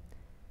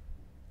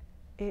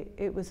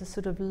it was a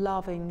sort of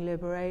loving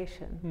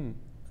liberation.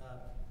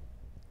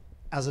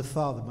 As a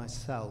father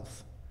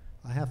myself,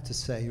 I have to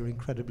say you're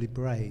incredibly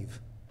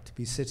brave to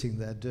be sitting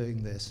there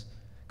doing this,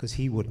 because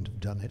he wouldn't have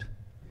done it.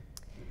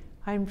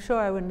 I'm sure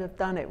I wouldn't have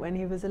done it when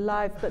he was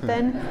alive, but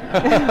then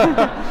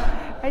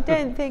I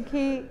don't think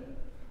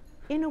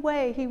in a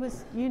way he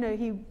was,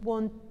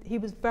 he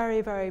was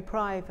very, very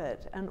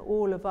private, and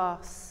all of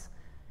us,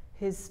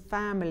 his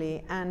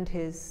family and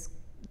his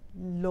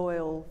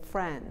loyal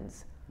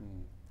friends,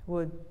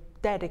 were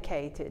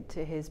dedicated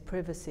to his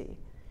privacy.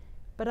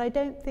 But I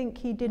don't think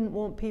he didn't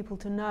want people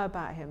to know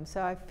about him,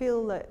 so I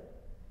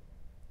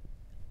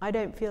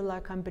don't feel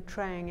like I'm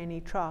betraying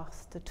any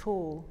trust at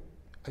all.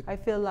 I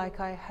feel like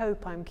I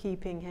hope I'm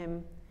keeping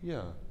him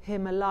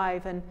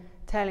alive and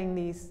telling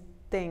these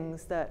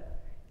things that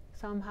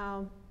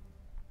somehow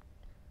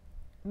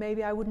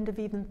maybe I wouldn't have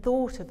even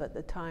thought of at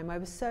the time. I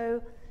was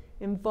so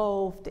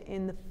involved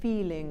in the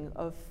feeling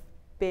of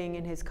being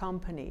in his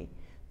company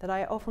that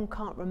I often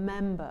can't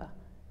remember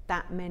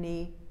that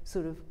many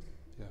sort of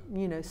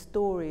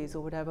stories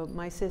or whatever.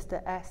 My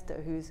sister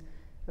Esther, who's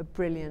a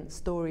brilliant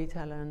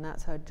storyteller, and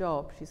that's her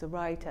job, she's a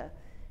writer,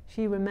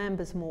 she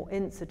remembers more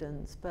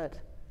incidents, but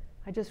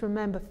I just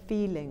remember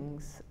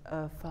feelings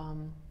of,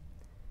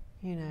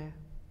 You haven't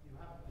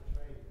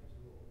betrayed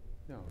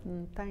him at all.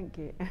 No. Thank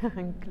you.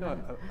 No,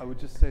 I would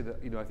just say that,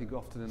 I think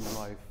often in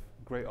life,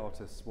 great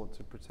artists want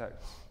to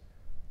protect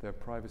their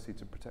privacy,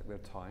 to protect their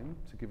time,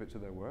 to give it to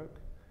their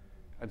work.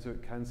 And so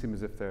it can seem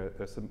as if they're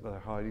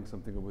hiding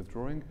something or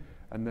withdrawing,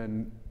 and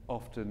then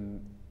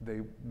often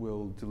they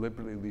will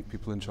deliberately leave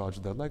people in charge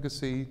of their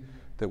legacy,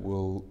 that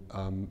will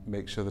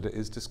make sure that it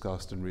is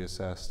discussed and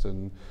reassessed.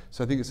 And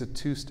so I think it's a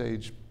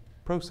two-stage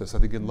process. I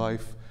think in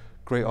life,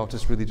 great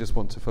artists really just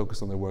want to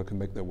focus on their work and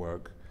make their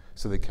work,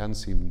 so they can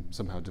seem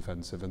somehow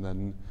defensive. And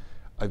then,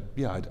 I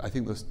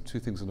think those two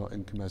things are not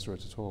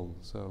incommensurate at all.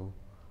 So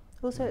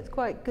also, it's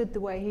quite good the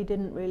way he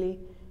didn't really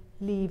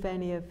leave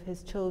any of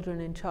his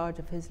children in charge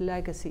of his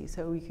legacy,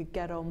 so we could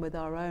get on with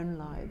our own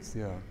lives.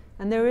 Yeah.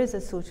 And there is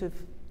a sort of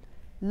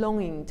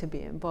longing to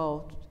be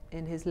involved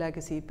in his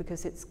legacy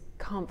because it's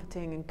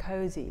comforting and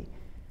cozy,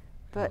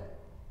 but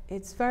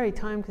it's very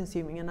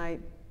time-consuming. And I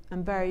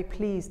am very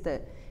pleased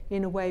that,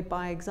 in a way,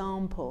 by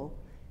example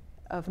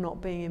of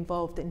not being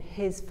involved in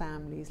his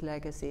family's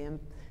legacy and,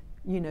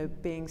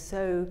 being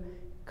so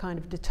kind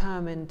of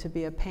determined to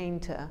be a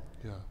painter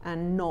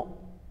and not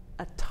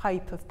a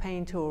type of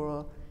painter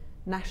or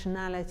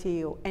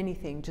nationality or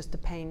anything, just a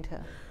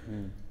painter.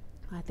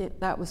 I think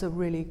that was a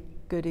really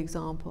good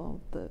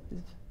example that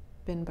has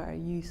been very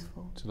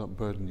useful. To not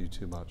burden you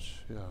too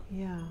much,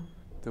 Yeah.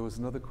 There was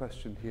another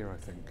question here, I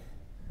think.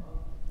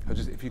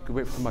 If you could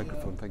wait for the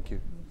microphone, thank you.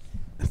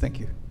 Thank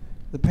you.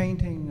 The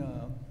painting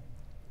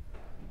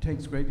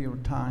takes a great deal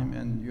of time,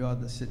 and you are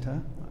the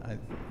sitter,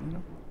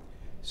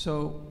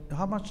 So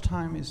how much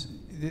time is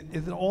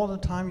it all the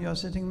time you are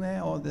sitting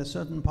there, or there are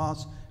certain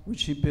parts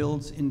which he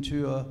builds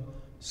into a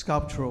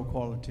sculptural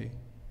quality,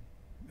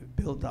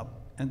 built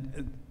up?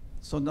 And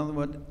so in other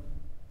words,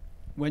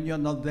 when you're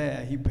not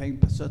there, he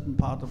paints a certain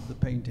part of the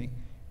painting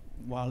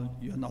while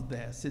you're not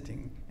there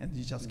sitting, and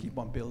you just keep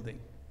on building.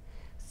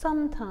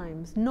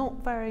 Sometimes,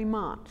 not very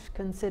much,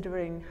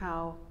 considering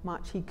how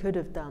much he could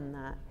have done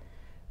that.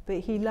 But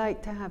he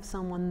liked to have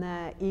someone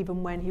there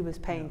even when he was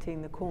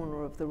painting the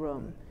corner of the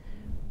room.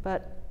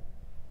 But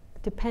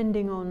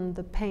depending on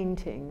the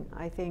painting,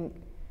 I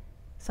think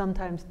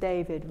sometimes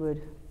David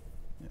would,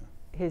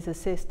 his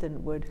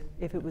assistant would,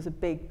 if it was a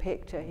big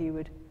picture, he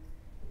would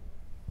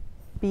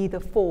be the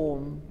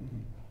form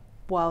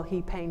while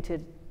he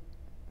painted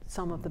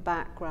some of the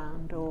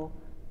background.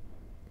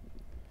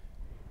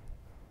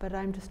 But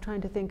I'm just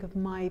trying to think of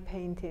my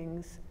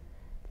paintings,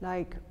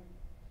 like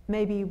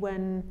maybe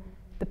when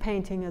the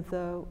painting of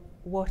the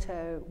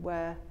Watteau,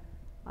 where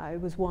I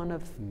was one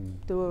of,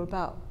 there were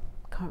about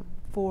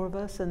 4 of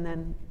us, and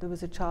then there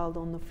was a child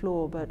on the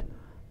floor, but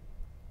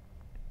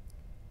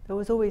there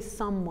was always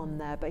someone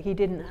there, but he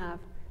didn't have,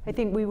 I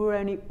think we were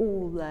only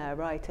all there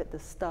right at the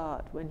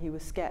start when he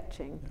was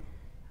sketching,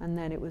 and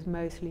then it was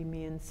mostly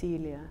me and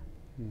Celia.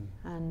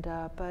 And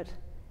but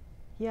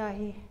yeah,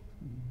 he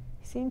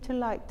seemed to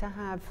like to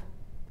have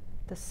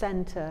the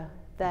center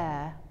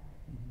there,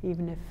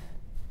 even if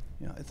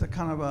it's a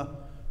kind of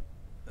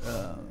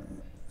a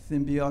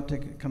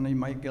symbiotic, kind of, you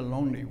might get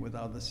lonely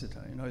without the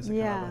sitter, it's a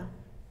kind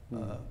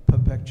of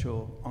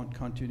perpetual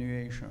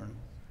continuation,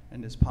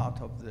 and it's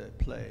part of the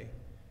play.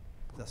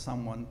 There's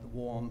someone, the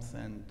warmth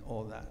and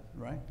all that,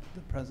 right?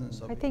 The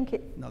presence of I think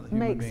it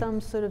makes some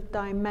sort of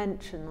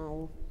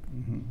dimensional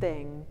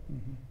thing.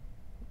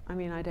 I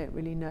mean, I don't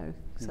really know,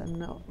 because I'm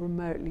not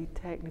remotely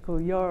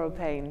technical. You're a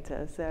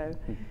painter, so,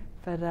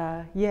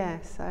 But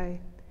yes,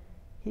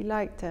 he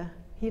liked to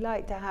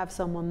have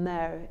someone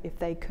there if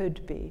they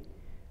could be.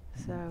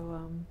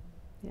 So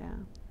yeah.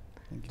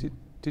 Thank you.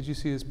 Did you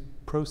see his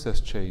process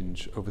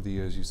change over the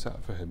years you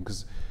sat for him?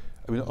 Because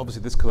I mean,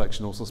 obviously this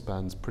collection also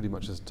spans pretty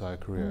much his entire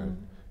career.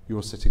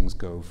 Your sittings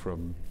go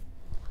from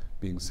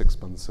being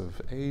 6 months of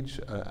age,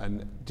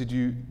 and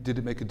did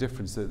it make a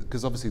difference?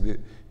 Because obviously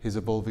his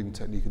evolving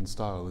technique and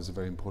style is a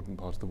very important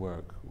part of the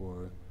work.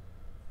 Or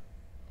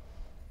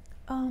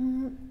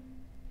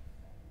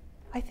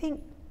I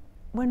think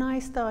when I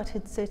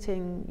started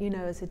sitting, you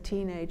know, as a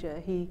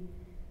teenager, he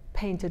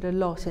painted a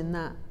lot in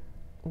that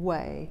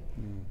way.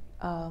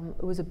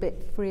 It was a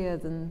bit freer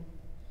than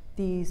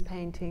these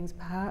paintings,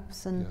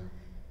 perhaps, and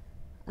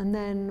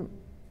then,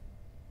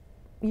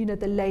 you know,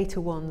 the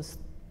later ones,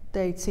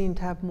 they seem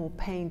to have more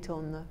paint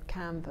on the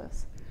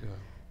canvas. Yeah.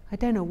 I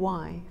don't know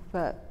why,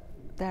 but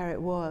there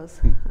it was.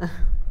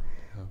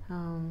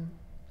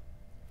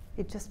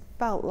 It just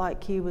felt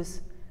like he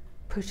was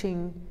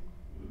pushing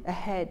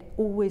ahead,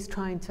 always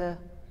trying to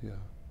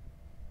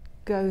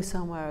go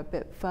somewhere a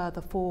bit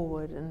further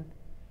forward, and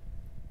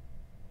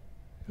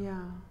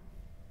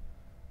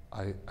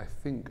I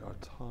think our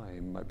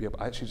time might be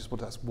up. I actually just want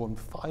to ask one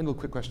final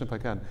quick question, if I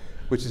can,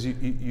 which is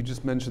you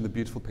just mentioned the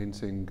beautiful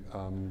painting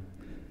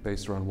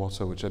based around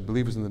Watteau, which I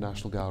believe was in the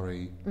National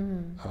Gallery,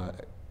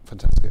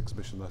 fantastic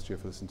exhibition last year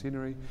for the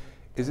centenary.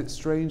 Is it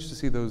strange to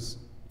see those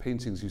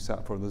paintings you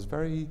sat for, and those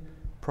very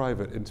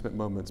private, intimate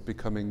moments,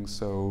 becoming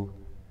so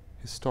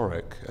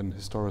historic and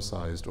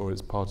historicized, or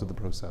it's part of the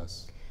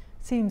process?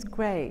 Seems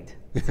great.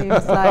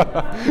 Seems like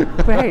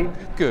great.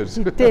 Good.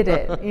 You did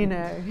it, you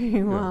know,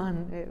 you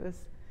won. It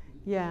was,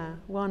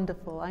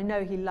 wonderful. I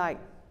know he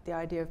liked the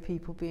idea of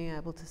people being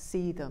able to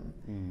see them.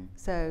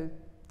 So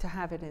to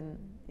have it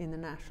in the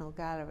National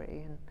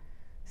Gallery and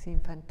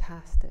seemed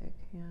fantastic,